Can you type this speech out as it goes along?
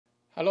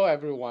Hello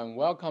everyone,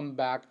 welcome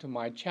back to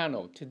my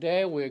channel.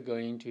 Today we're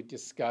going to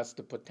discuss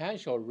the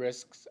potential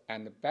risks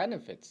and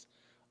benefits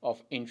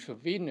of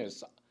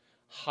intravenous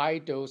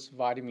high-dose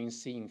vitamin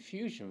C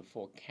infusion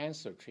for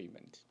cancer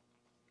treatment.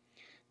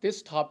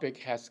 This topic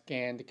has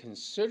gained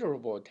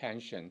considerable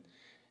attention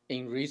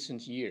in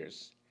recent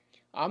years.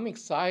 I'm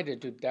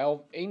excited to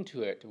delve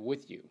into it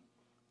with you.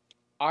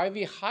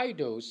 IV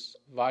high-dose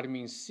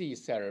vitamin C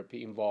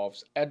therapy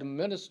involves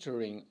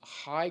administering a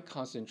high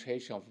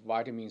concentration of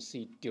vitamin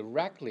C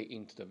directly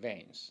into the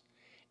veins,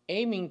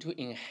 aiming to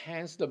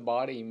enhance the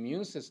body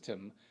immune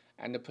system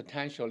and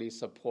potentially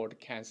support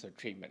cancer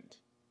treatment.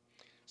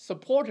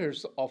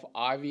 Supporters of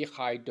IV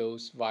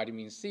high-dose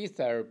vitamin C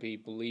therapy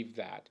believe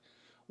that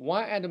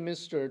when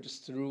administered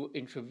through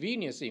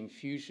intravenous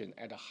infusion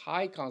at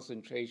high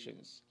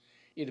concentrations,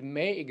 it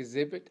may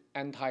exhibit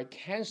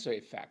anti-cancer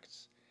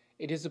effects.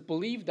 It is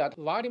believed that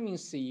vitamin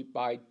C,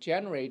 by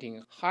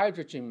generating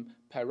hydrogen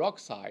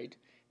peroxide,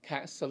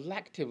 can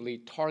selectively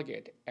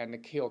target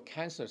and kill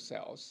cancer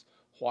cells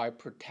while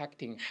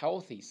protecting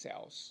healthy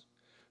cells.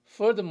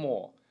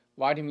 Furthermore,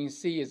 vitamin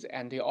C is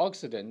an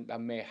antioxidant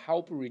that may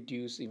help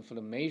reduce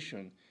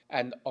inflammation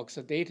and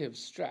oxidative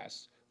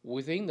stress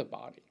within the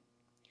body.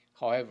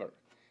 However,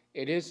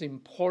 it is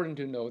important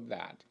to note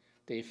that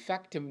the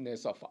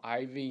effectiveness of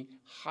IV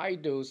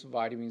high-dose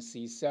vitamin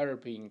C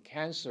therapy in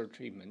cancer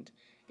treatment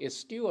is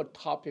still a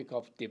topic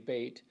of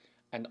debate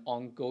and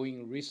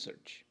ongoing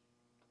research.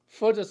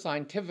 Further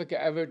scientific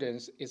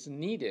evidence is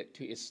needed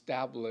to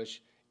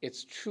establish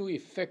its true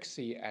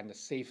efficacy and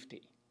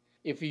safety.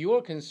 If you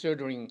are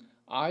considering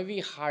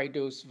IV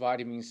high-dose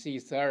vitamin C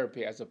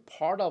therapy as a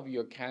part of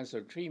your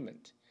cancer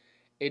treatment,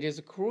 it is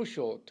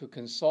crucial to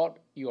consult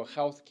your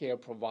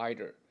healthcare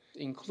provider,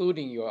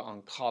 including your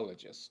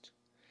oncologist.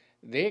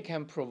 They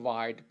can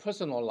provide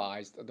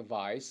personalized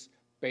advice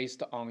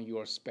based on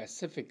your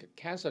specific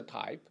cancer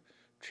type,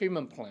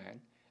 treatment plan,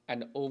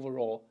 and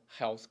overall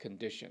health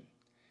condition.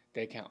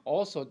 They can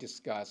also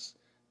discuss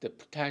the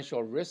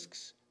potential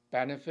risks,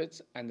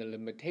 benefits, and the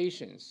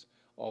limitations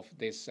of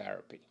this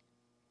therapy.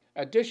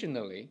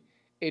 Additionally,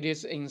 it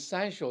is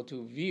essential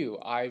to view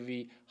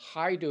IV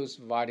high-dose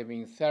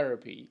vitamin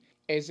therapy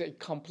as a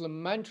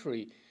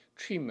complementary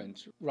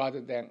treatment rather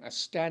than a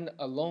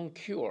stand-alone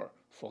cure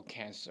for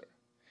cancer.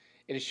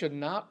 It should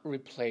not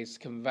replace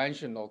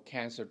conventional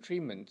cancer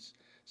treatments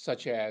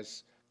such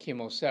as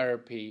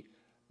chemotherapy,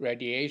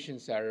 radiation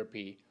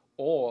therapy,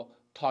 or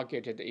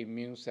targeted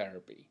immune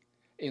therapy.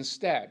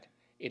 Instead,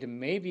 it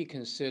may be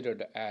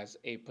considered as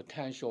a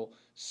potential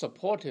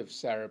supportive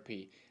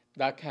therapy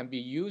that can be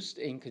used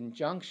in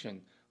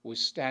conjunction with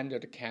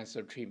standard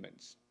cancer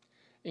treatments.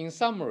 In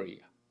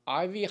summary,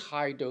 IV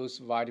high-dose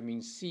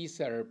vitamin C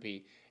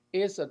therapy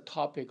is a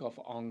topic of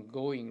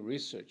ongoing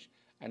research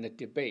and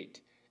debate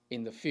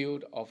in the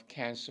field of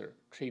cancer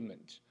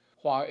treatment.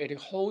 While it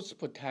holds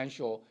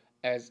potential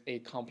as a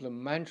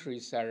complementary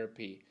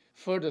therapy,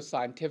 further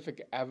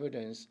scientific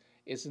evidence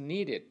is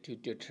needed to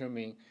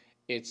determine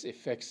its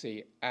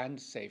efficacy and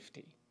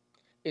safety.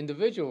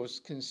 Individuals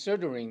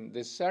considering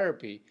this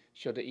therapy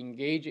should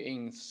engage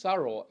in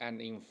thorough and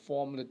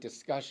informed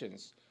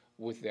discussions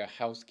with their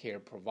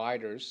healthcare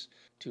providers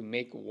to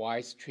make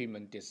wise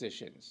treatment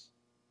decisions.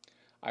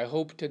 I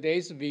hope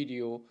today's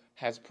video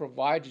has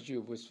provided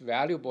you with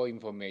valuable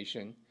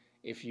information.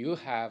 If you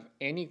have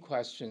any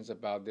questions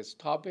about this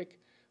topic,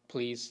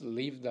 please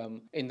leave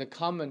them in the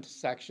comment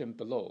section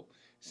below.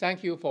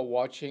 Thank you for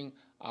watching.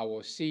 I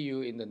will see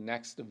you in the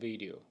next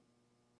video.